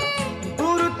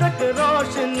 दूर तक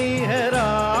रोशनी है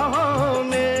राहों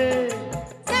में।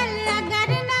 चल अगर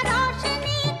न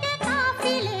रोशनी के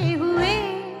काफिले हुए।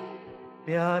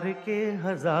 प्यार के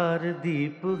हजार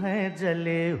दीप हैं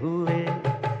जले हुए।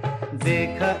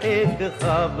 देखा एक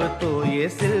ख्वाब तो ये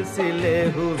सिलसिले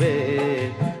हुए,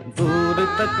 दूर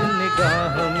तक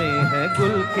निगाह में है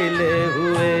गुल खिले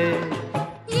हुए।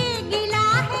 ये गिला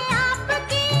है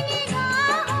आपकी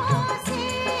निगाहों से,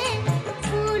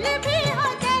 फूल भी हो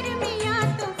दरमियां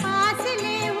तो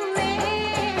फासले हुए।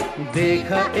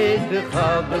 देखा एक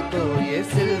ख्वाब तो ये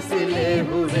सिलसिले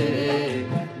हुए,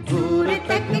 दूर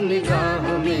तक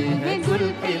निगाह में है गुल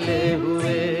खिले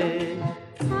हुए।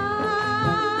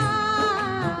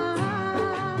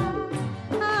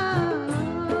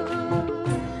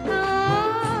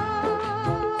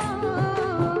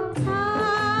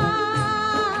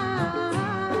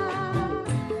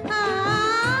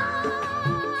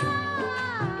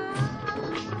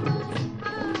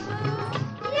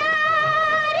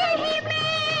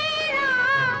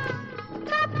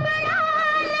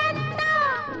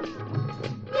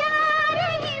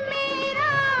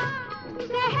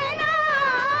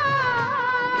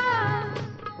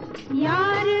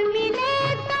 यार मिले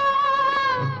तो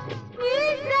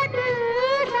इज्जत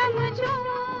समझो,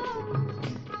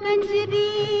 कंजरी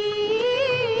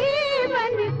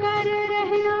बन कर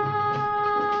रहना।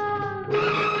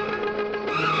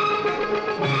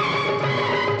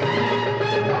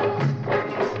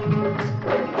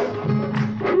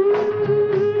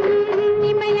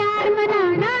 मैं यार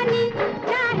मनाना नी,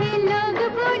 चाहे लोग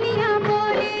बोलियां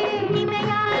बोले। मैं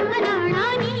यार मनाना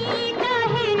नी,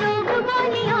 चाहे लोग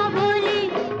बोलियां बोले।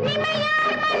 मैं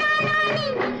यार मनाना नी,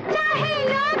 चाहे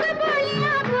लोग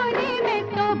बोलियां बोले। मैं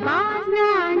तो बाज ना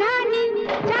आना नी,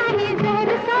 चाहे जहर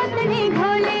सोतने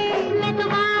घोले। मैं तो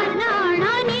बाज ना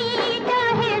आना नी,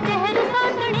 चाहे जहर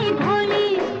सोतने घोले।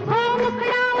 हो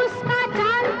मुखड़ा उसका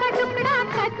चांद का टुकड़ा,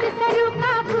 खत सरू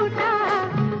का फूटा।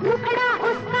 मुखड़ा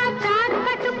उसका चांद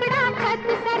का टुकड़ा, खत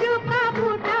सरू का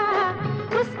फूटा।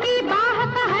 उसकी बाह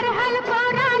का हर हल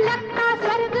कोरा, लगता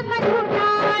स्वर्ग का झूठा।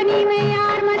 नी मैं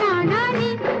यार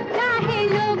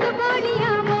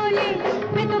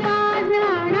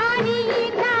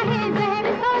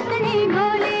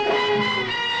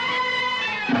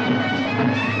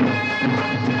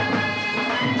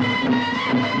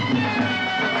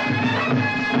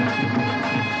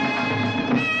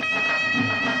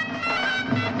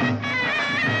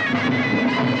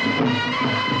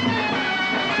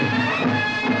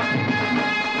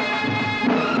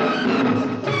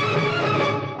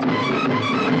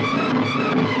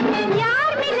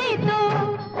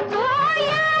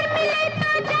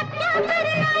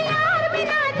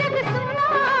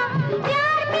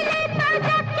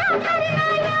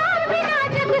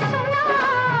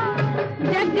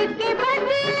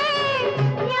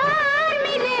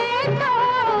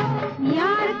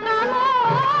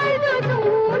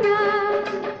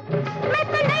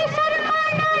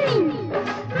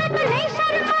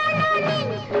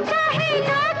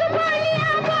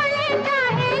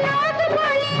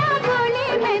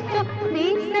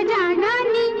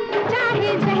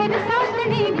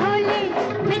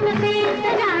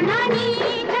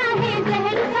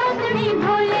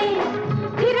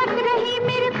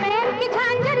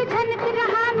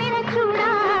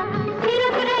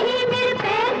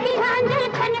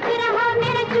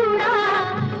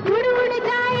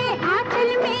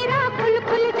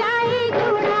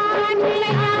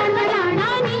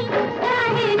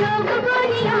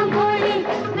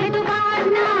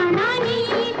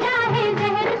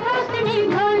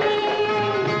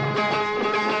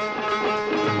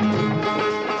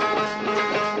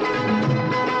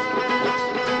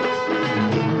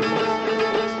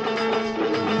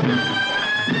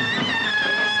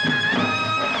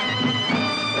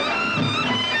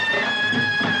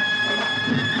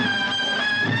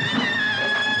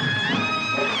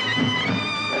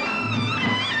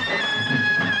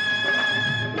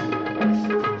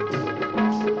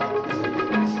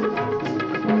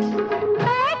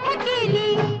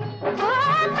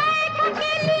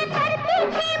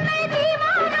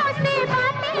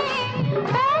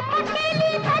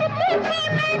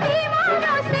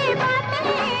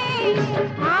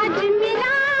आज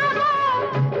मिला वो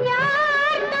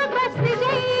यार तो बस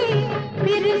गई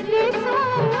फिर से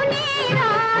सोने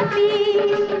राती।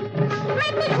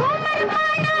 मैं तुझको मर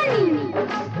पाना नी,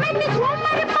 मैं तुझको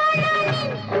मर पाना नी,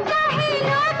 चाहे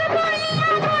लोग बोलिया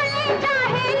बोले,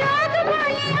 चाहे लोग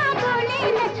बोलिया बोले,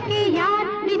 नच के यार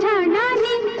रिझाना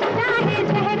नी, चाहे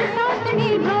जहर सोचने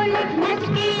बोले, नच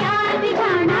के यार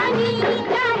रिझाना नी,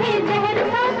 चाहे जहर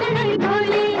सोचने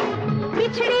बोले।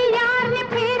 बिछड़े यार ने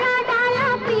फेरा डाला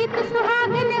प्रीत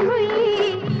सुहागन हुई,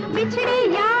 बिछड़े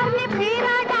यार ने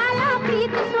फेरा डाला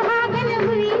प्रीत सुहागन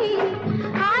हुई।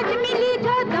 आज मिली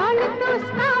जो दौलत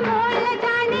उसका मोल न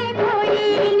जाने कोई,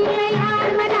 इनका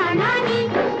यार मनाना नी,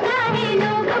 चाहे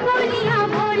लोग बोलियां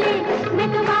बोले,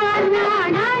 मैं तो बाहर न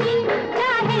आना नी,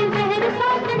 चाहे जहर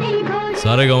सोचने बोले।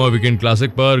 सारे गाँव वीकेंड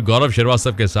क्लासिक पर गौरव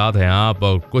श्रीवास्तव के साथ हैं आप,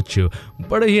 और कुछ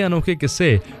बड़े ही अनोखे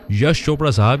किस्से यश चोपड़ा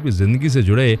साहब की जिंदगी से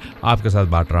जुड़े आपके साथ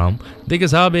बांट रहा हूँ। देखिए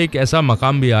साहब, एक ऐसा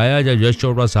मकाम भी आया जब यश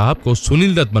चोपड़ा साहब को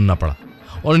सुनील दत्त बनना पड़ा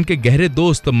और इनके गहरे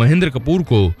दोस्त महेंद्र कपूर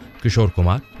को किशोर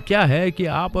कुमार। क्या है कि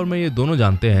आप और मैं ये दोनों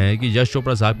जानते हैं कि यश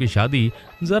चोपड़ा साहब की शादी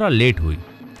ज़रा लेट हुई,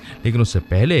 लेकिन उससे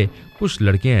पहले कुछ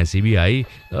लड़कियां ऐसी भी आई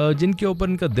जिनके ऊपर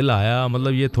इनका दिल आया,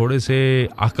 मतलब ये थोड़े से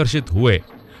आकर्षित हुए।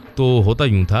 तो होता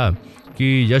यूं था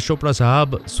कि यश चोपड़ा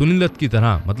साहब सुनील दत्त की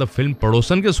तरह, मतलब फिल्म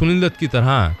पड़ोसन के सुनील दत्त की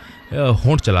तरह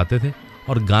होंठ चलाते थे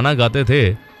और गाना गाते थे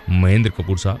महेंद्र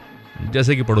कपूर साहब,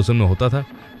 जैसे कि पड़ोसन में होता था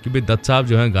कि भाई दत्त साहब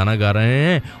जो हैं गाना गा रहे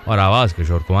हैं और आवाज़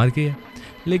किशोर कुमार की है।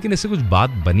 लेकिन इससे कुछ बात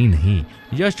बनी नहीं,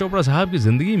 यश चोपड़ा साहब की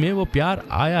ज़िंदगी में वो प्यार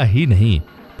आया ही नहीं।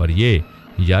 पर ये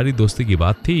यारी दोस्ती की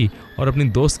बात थी और अपनी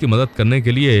दोस्त की मदद करने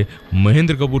के लिए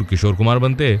महेंद्र कपूर किशोर कुमार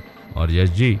बनते और यश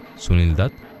जी सुनील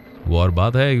दत्त। वो और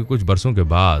बात है कि कुछ बरसों के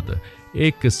बाद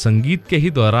एक संगीत के ही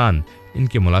दौरान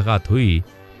इनकी मुलाकात हुई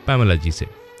पैमेला जी से।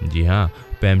 जी हाँ,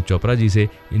 पैम चोपड़ा जी से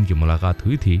इनकी मुलाकात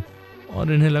हुई थी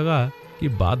और इन्हें लगा कि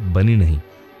बात बनी नहीं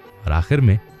और आखिर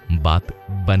में बात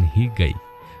बन ही गई।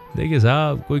 देखिए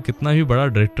साहब, कोई कितना भी बड़ा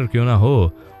डायरेक्टर क्यों ना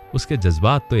हो, उसके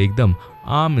जज्बात तो एकदम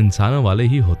आम इंसानों वाले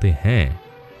ही होते हैं।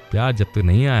 प्यार जब तक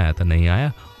नहीं आया था नहीं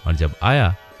आया, और जब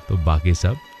आया तो बाकी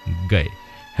सब गए।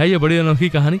 है ये बड़ी अनोखी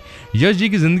कहानी, यश जी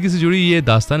की जिंदगी से जुड़ी ये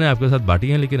दास्तानें आपके साथ बांटी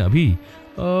हैं। लेकिन अभी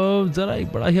ज़रा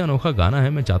एक बड़ा ही अनोखा गाना है,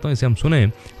 मैं चाहता हूँ इसे हम सुने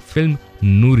फिल्म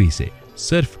नूरी से,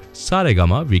 सिर्फ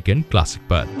सारेगामा वीकेंड क्लासिक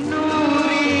पर।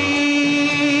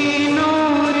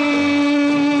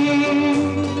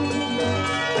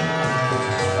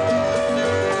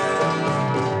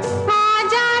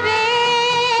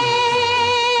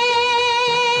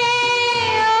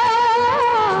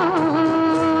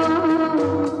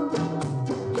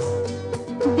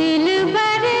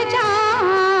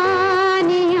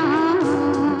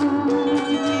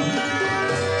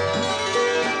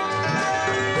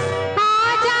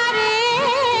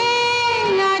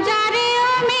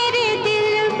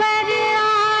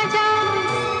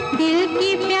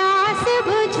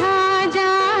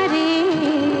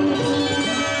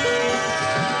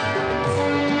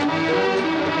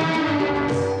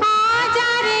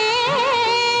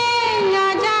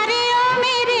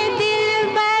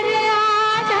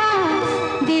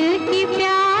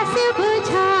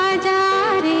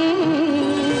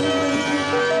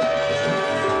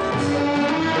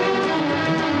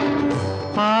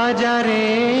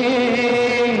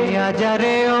 आजा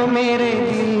रे ओ मेरे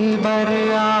दिल बर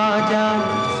आजा,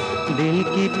 दिल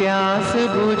की प्यास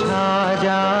बुझा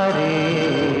जा रे।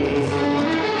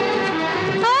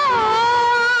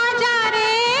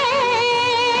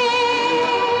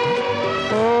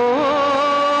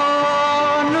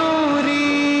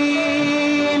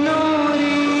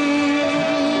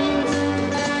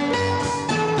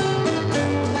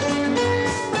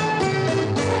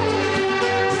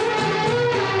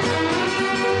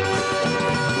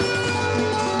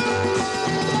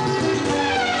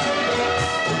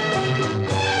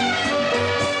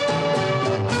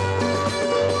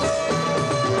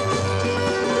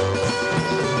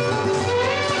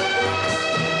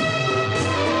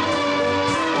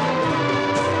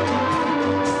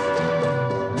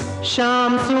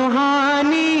 शाम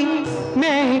सुहानी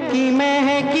महकी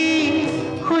महकी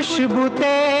खुशबू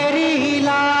तेरी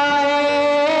लाए,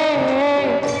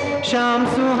 शाम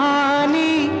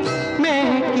सुहानी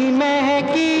महकी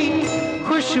महकी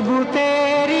खुशबू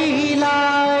तेरी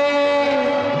लाए।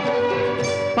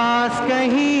 पास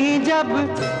कहीं जब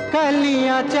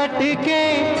कलियां चटके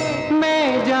मैं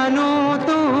जानू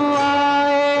तू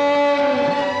आए।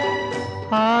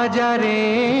 आजा रे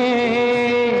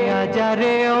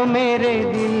ओ मेरे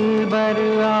दिल बर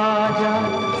आजा,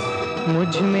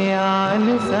 मुझ में आन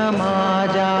समा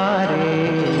जा रे।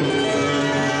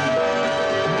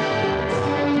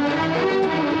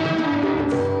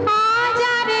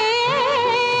 आजा रे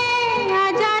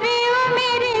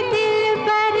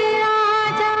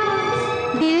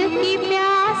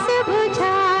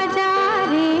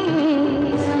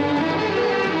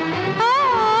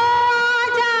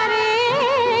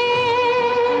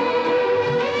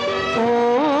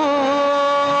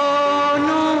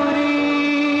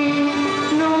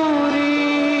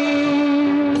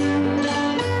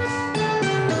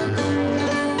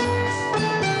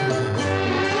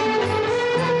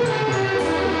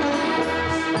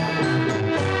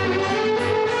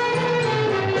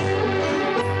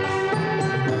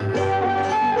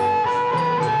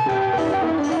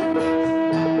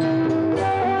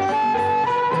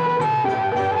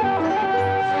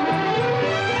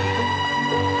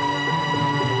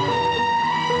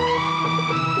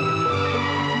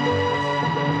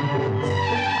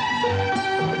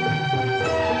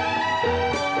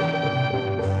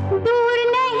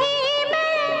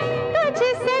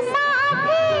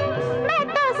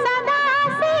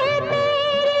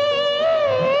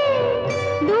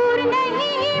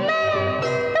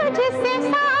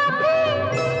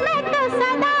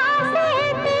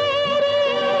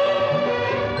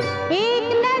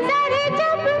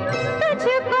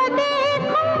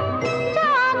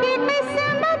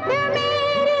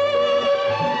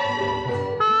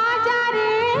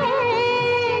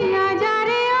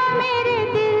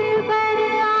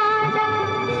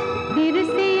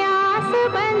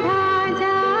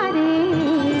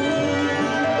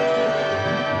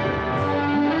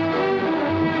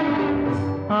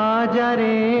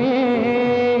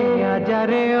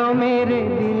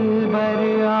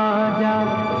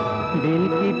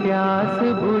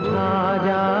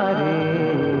आजा रे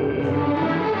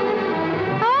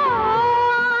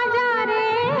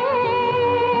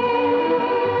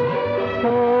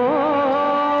ओ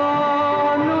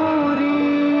नूरी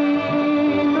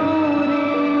नूरी।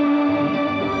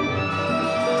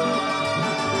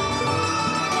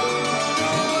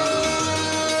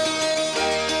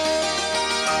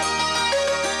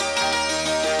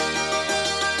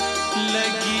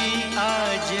 लगी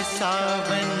आज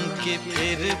सावन की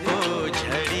फिर वो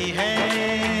झड़ी है,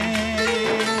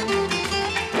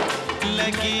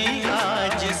 लगी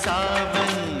आज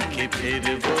सावन की फिर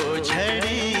वो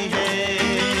झड़ी है,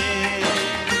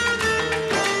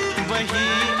 वही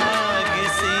आग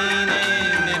सीने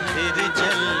में फिर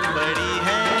जल पड़ी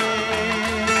है,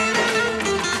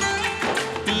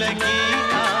 लगी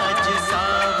आज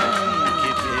सावन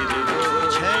की फिर वो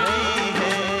झड़ी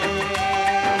है।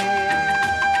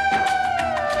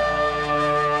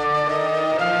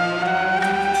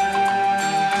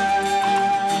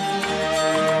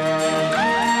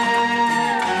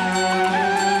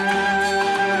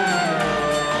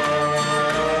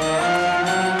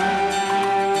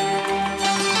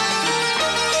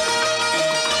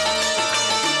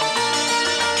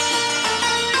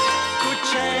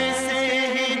 कुछ ऐसे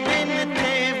ही दिन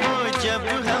थे वो जब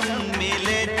हम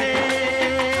मिले थे,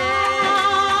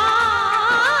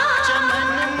 चमन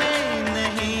में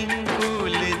नहीं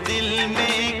फूल दिल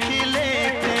में खिले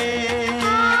थे,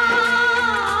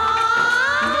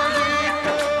 वही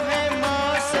तो है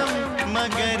मौसम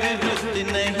मगर रुत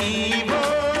नहीं वो,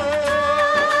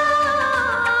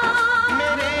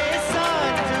 मेरे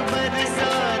साथ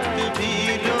बरसात भी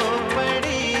रो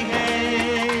पड़ी है,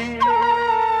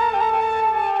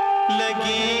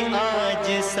 लगी आज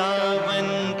सावन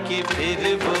की फिर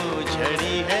वो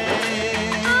झड़ी है,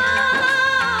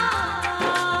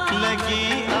 लगी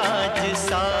आज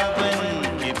सावन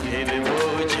की फिर वो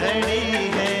झड़ी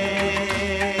है।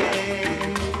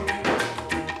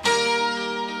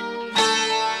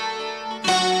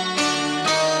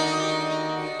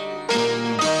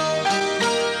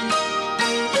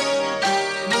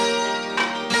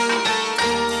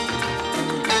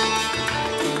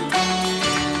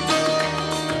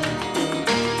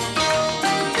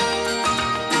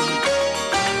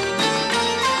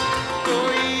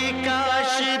 कोई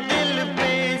काश दिल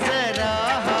पे जरा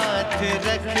हाथ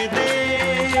रख दे,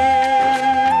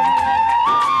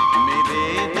 मेरे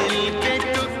दिल के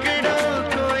टुकड़ों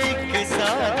को एक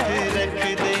साथ रख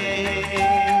दे,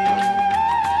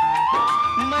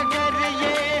 मगर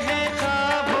ये है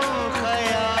ख्वाबों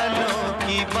ख्यालों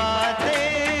की बातें,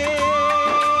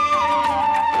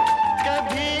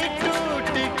 कभी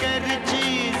टूट कर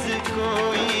चीज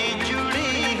कोई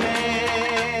जुड़ी है,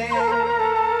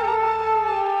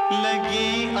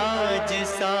 लगी आज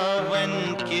सावन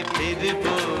की फिर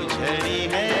वो झड़ी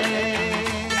है,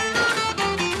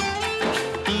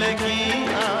 लगी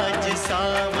आज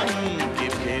सावन की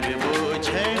फिर वो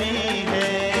झड़ी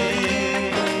है,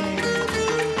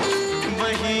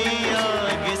 वही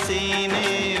आग सीने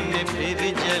में फिर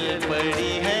जल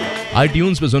पड़ी है।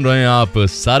 iTunes पे सुन रहे हैं आप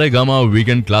सारे गामा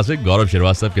वीकेंड क्लासिक गौरव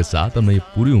श्रीवास्तव के साथ, और मैं ये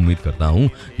पूरी उम्मीद करता हूँ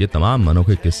ये तमाम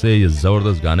अनोखे किस्से, ये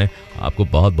जबरदस्त गाने आपको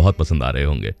बहुत बहुत पसंद आ रहे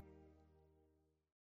होंगे।